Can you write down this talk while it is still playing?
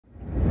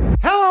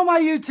Hello, my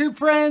YouTube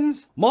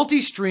friends!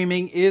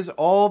 Multi-streaming is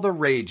all the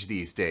rage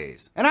these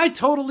days. And I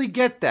totally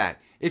get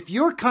that. If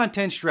your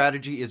content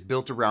strategy is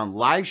built around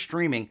live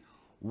streaming,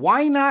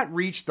 why not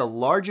reach the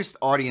largest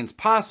audience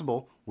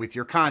possible with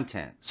your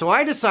content? So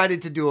I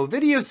decided to do a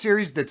video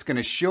series that's going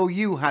to show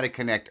you how to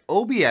connect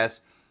OBS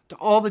to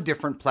all the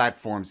different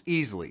platforms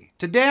easily.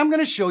 Today I'm going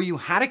to show you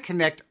how to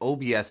connect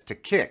OBS to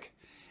Kick.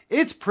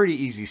 It's pretty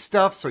easy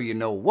stuff, so you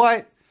know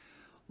what?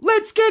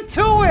 Let's get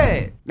to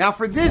it! Now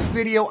for this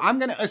video, I'm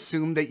going to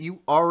assume that you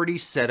already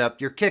set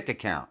up your Kick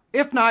account.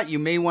 If not, you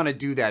may want to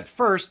do that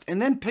first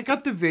and then pick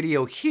up the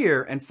video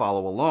here and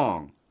follow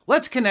along.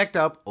 Let's connect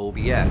up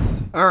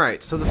OBS.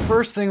 Alright, so the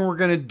first thing we're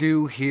going to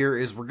do here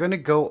is we're going to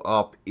go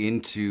up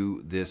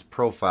into this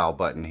profile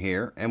button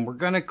here and we're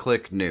going to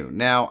click new.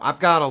 Now, I've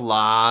got a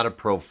lot of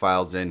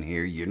profiles in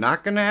here. You're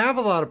not going to have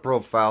a lot of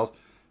profiles.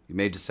 You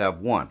may just have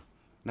one.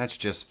 That's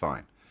just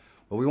fine.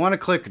 But we want to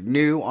click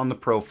new on the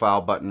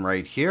profile button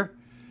right here.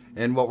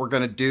 And what we're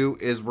going to do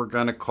is we're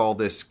going to call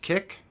this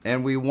Kick.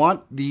 And we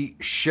want the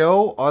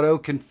Show Auto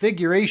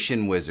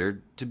Configuration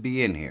Wizard to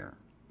be in here.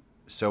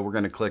 So we're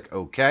going to click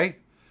OK.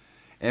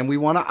 And we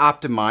want to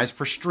optimize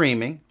for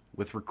streaming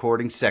with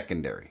recording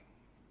secondary.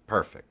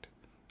 Perfect.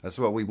 That's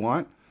what we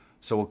want.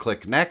 So we'll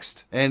click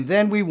next. And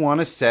then we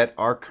want to set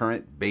our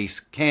current base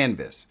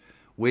canvas,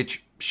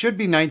 which should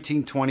be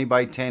 1920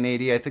 by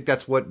 1080. I think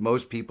that's what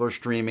most people are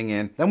streaming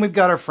in. Then we've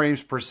got our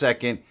frames per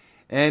second,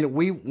 and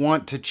we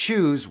want to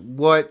choose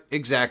what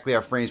exactly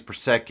our frames per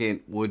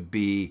second would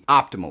be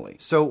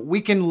optimally. So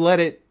we can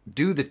let it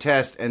do the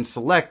test and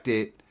select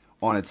it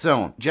on its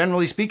own.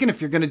 Generally speaking,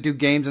 if you're going to do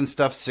games and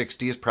stuff,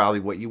 60 is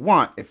probably what you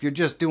want. If you're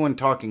just doing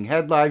talking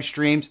head live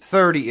streams,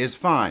 30 is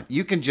fine.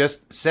 You can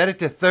just set it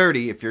to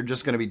 30 if you're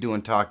just going to be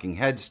doing talking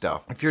head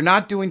stuff. If you're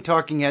not doing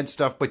talking head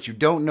stuff, but you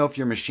don't know if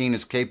your machine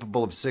is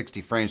capable of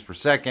 60 frames per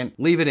second,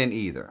 leave it in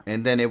either,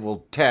 and then it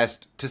will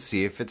test to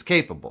see if it's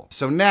capable.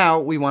 So now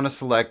we want to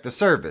select the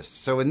service.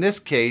 So in this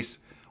case,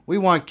 we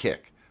want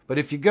Kick. But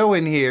if you go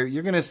in here,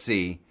 you're going to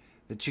see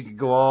that you could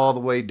go all the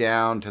way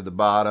down to the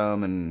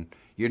bottom, and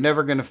you're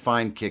never going to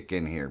find Kick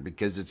in here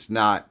because it's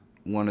not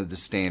one of the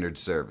standard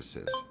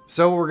services.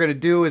 So what we're going to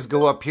do is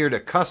go up here to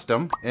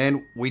custom, and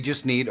we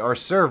just need our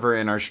server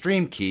and our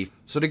stream key.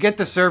 So to get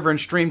the server and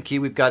stream key,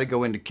 we've got to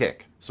go into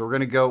Kick. So we're going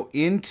to go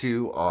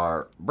into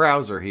our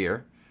browser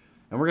here,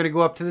 and we're going to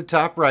go up to the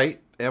top right,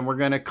 and we're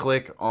going to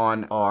click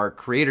on our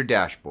creator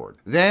dashboard.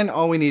 Then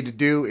all we need to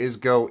do is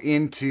go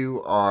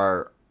into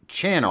our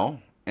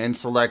channel and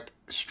select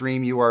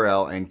stream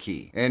URL and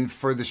key. And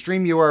for the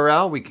stream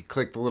URL, we could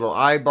click the little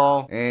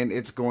eyeball and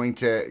it's going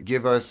to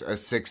give us a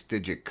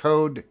 6-digit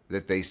code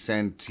that they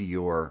send to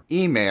your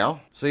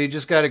email. So you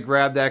just got to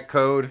grab that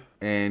code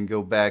and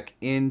go back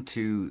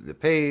into the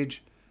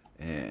page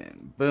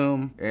and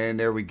boom. And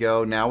there we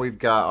go. Now we've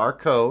got our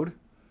code.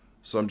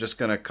 So I'm just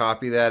going to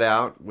copy that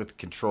out with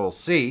Control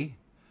C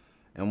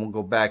and we'll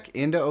go back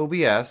into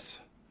OBS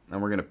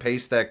and we're going to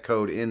paste that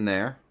code in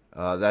there.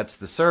 That's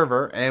the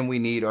server, and we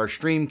need our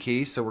stream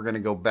key, so we're going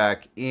to go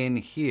back in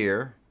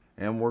here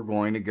and we're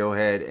going to go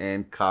ahead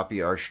and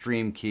copy our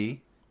stream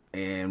key,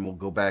 and we'll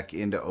go back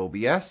into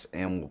OBS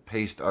and we'll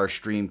paste our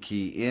stream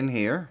key in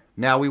here.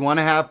 Now we want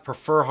to have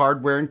prefer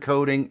hardware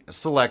encoding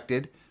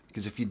selected,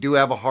 because if you do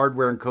have a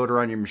hardware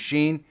encoder on your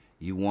machine,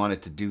 you want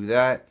it to do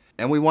that.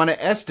 And we want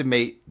to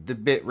estimate the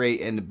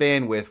bitrate and the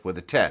bandwidth with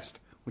a test,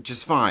 which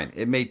is fine.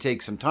 It may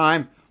take some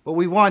time, but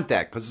we want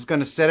that because it's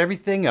going to set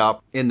everything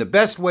up in the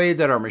best way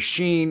that our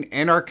machine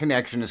and our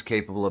connection is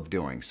capable of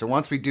doing. So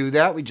once we do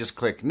that, we just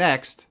click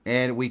next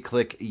and we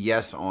click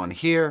yes on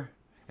here.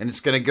 And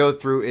it's going to go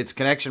through its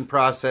connection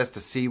process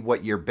to see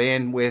what your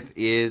bandwidth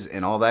is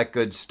and all that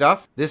good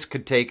stuff. This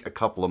could take a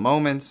couple of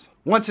moments.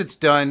 Once it's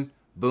done,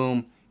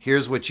 boom,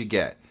 here's what you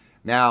get.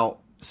 Now,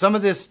 some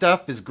of this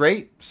stuff is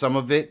great, some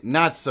of it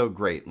not so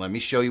great. Let me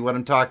show you what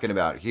I'm talking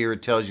about. Here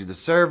it tells you the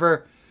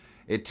server.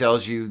 It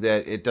tells you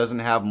that it doesn't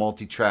have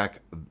multi-track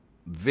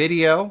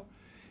video.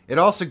 It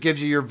also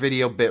gives you your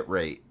video bit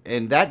rate,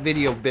 and that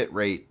video bit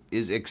rate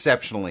is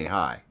exceptionally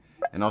high.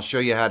 And I'll show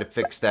you how to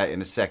fix that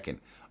in a second.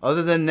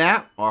 Other than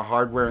that, our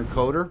hardware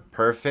encoder,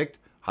 perfect.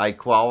 High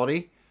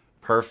quality,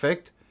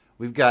 perfect.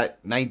 We've got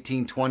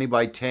 1920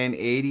 by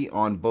 1080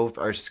 on both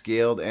our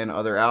scaled and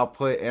other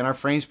output, and our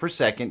frames per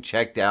second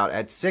checked out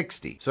at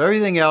 60. So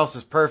everything else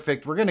is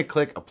perfect. We're going to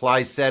click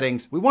Apply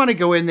Settings. We want to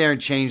go in there and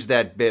change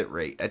that bit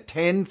rate. A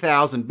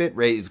 10,000 bit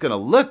rate is going to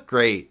look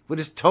great, but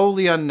it's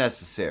totally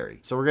unnecessary.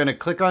 So we're going to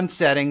click on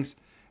Settings,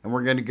 and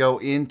we're going to go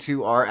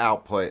into our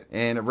output.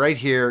 And right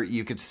here,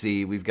 you can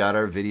see we've got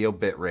our video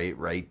bitrate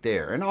right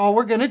there. And all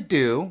we're going to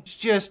do is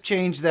just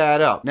change that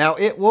up. Now,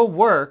 it will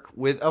work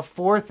with a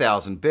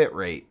 4,000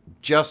 bitrate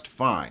just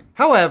fine.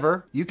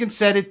 However, you can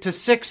set it to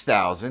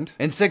 6,000,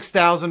 and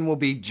 6,000 will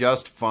be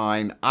just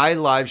fine. I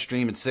live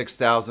stream at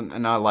 6,000,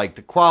 and I like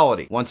the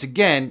quality. Once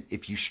again,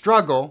 if you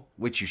struggle,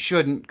 which you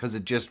shouldn't because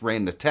it just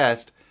ran the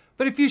test,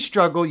 but if you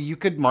struggle, you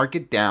could mark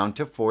it down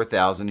to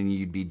 4,000 and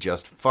you'd be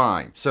just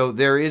fine. So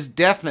there is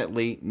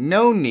definitely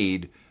no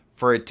need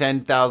for a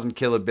 10,000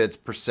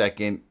 kilobits per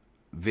second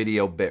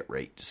video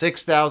bitrate.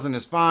 6,000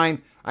 is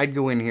fine. I'd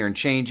go in here and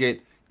change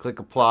it. Click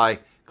apply,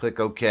 click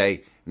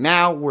OK.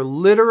 Now we're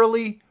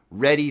literally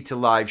ready to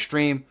live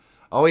stream.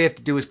 All we have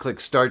to do is click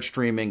start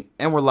streaming,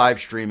 and we're live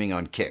streaming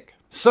on Kick.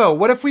 So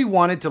what if we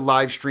wanted to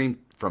live stream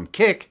from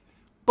Kick,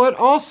 but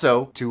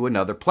also to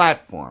another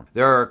platform?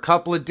 There are a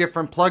couple of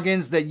different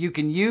plugins that you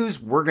can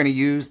use. We're going to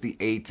use the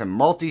ATEM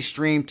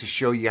multi-stream to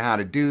show you how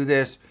to do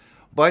this,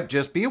 but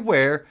just be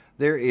aware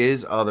there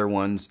is other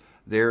ones.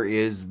 There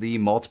is the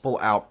multiple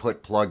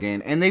output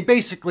plugin, and they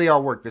basically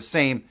all work the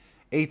same.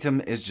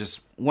 ATEM is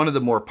just one of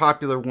the more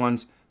popular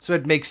ones, so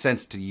it makes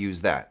sense to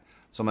use that.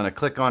 So I'm going to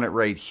click on it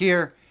right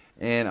here,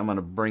 and I'm going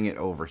to bring it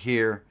over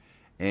here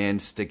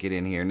and stick it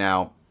in here.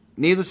 Now,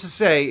 needless to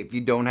say, if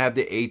you don't have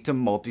the ATEM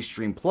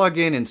multi-stream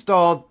plugin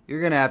installed, you're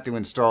going to have to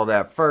install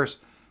that first.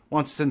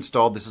 Once it's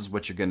installed, this is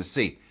what you're going to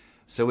see.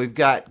 So we've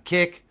got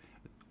Kick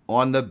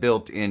on the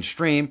built-in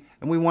stream,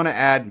 and we want to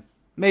add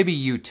maybe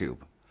YouTube.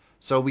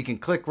 So we can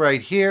click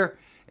right here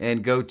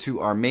and go to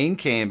our main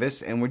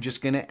canvas, and we're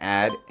just going to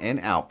add an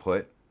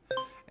output.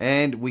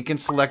 And we can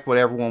select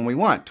whatever one we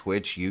want: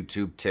 Twitch,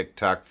 YouTube,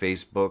 TikTok,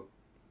 Facebook,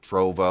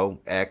 Trovo,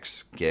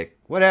 X, Kick,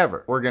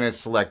 whatever. We're going to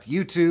select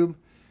YouTube,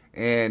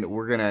 and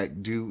we're going to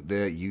do the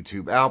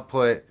YouTube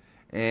output,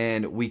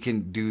 and we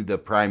can do the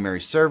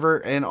primary server,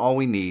 and all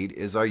we need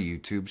is our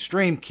YouTube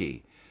stream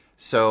key.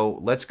 So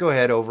let's go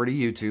ahead over to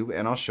YouTube,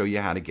 and I'll show you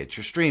how to get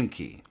your stream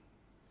key.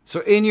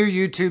 So in your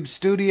YouTube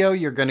studio,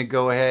 you're going to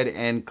go ahead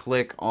and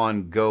click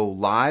on Go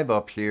Live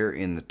up here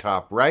in the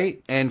top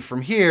right. And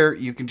from here,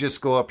 you can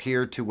just go up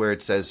here to where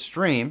it says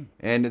Stream.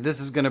 And this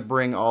is going to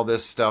bring all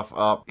this stuff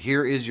up.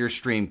 Here is your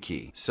stream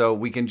key. So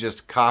we can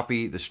just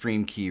copy the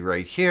stream key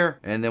right here.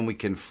 And then we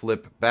can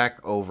flip back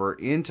over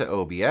into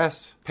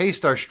OBS,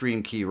 paste our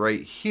stream key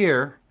right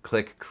here,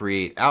 click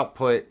Create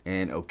Output,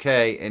 and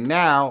OK. And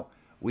now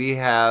we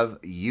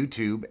have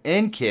YouTube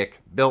and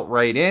Kick built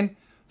right in.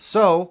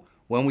 So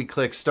when we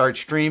click Start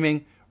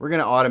Streaming, we're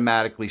going to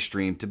automatically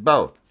stream to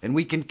both. And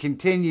we can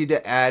continue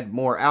to add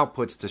more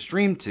outputs to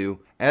stream to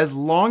as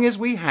long as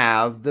we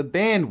have the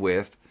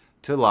bandwidth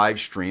to live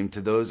stream to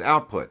those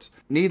outputs.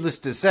 Needless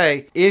to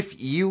say, if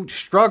you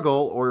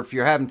struggle or if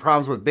you're having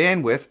problems with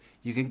bandwidth,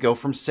 you can go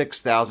from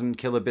 6,000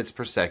 kilobits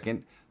per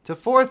second to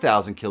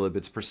 4,000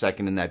 kilobits per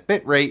second in that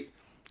bit rate,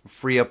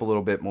 free up a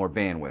little bit more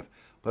bandwidth.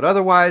 But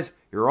otherwise,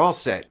 you're all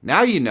set.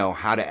 Now you know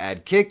how to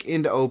add Kick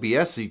into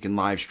OBS so you can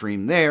live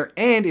stream there.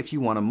 And if you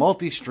want to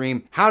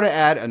multi-stream, how to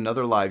add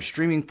another live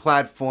streaming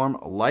platform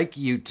like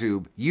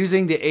YouTube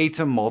using the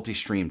ATEM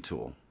multi-stream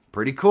tool.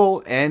 Pretty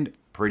cool and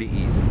pretty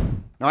easy.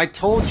 Now I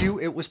told you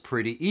it was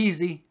pretty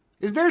easy.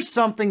 Is there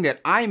something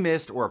that I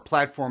missed or a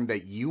platform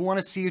that you want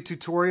to see a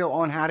tutorial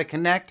on how to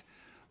connect?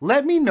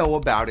 Let me know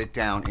about it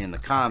down in the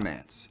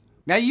comments.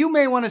 Now you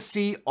may want to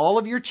see all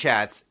of your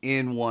chats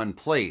in one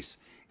place.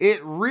 It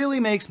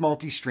really makes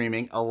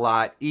multi-streaming a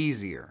lot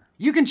easier.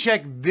 You can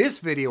check this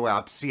video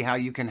out to see how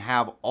you can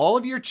have all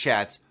of your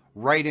chats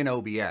right in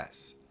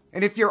OBS.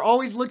 And if you're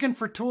always looking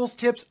for tools,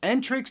 tips,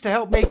 and tricks to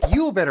help make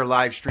you a better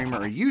live streamer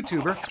or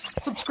YouTuber,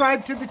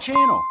 subscribe to the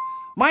channel.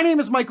 My name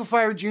is Michael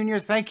Feyrer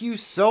Jr. Thank you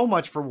so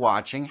much for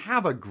watching.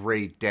 Have a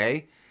great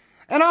day,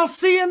 and I'll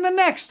see you in the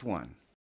next one.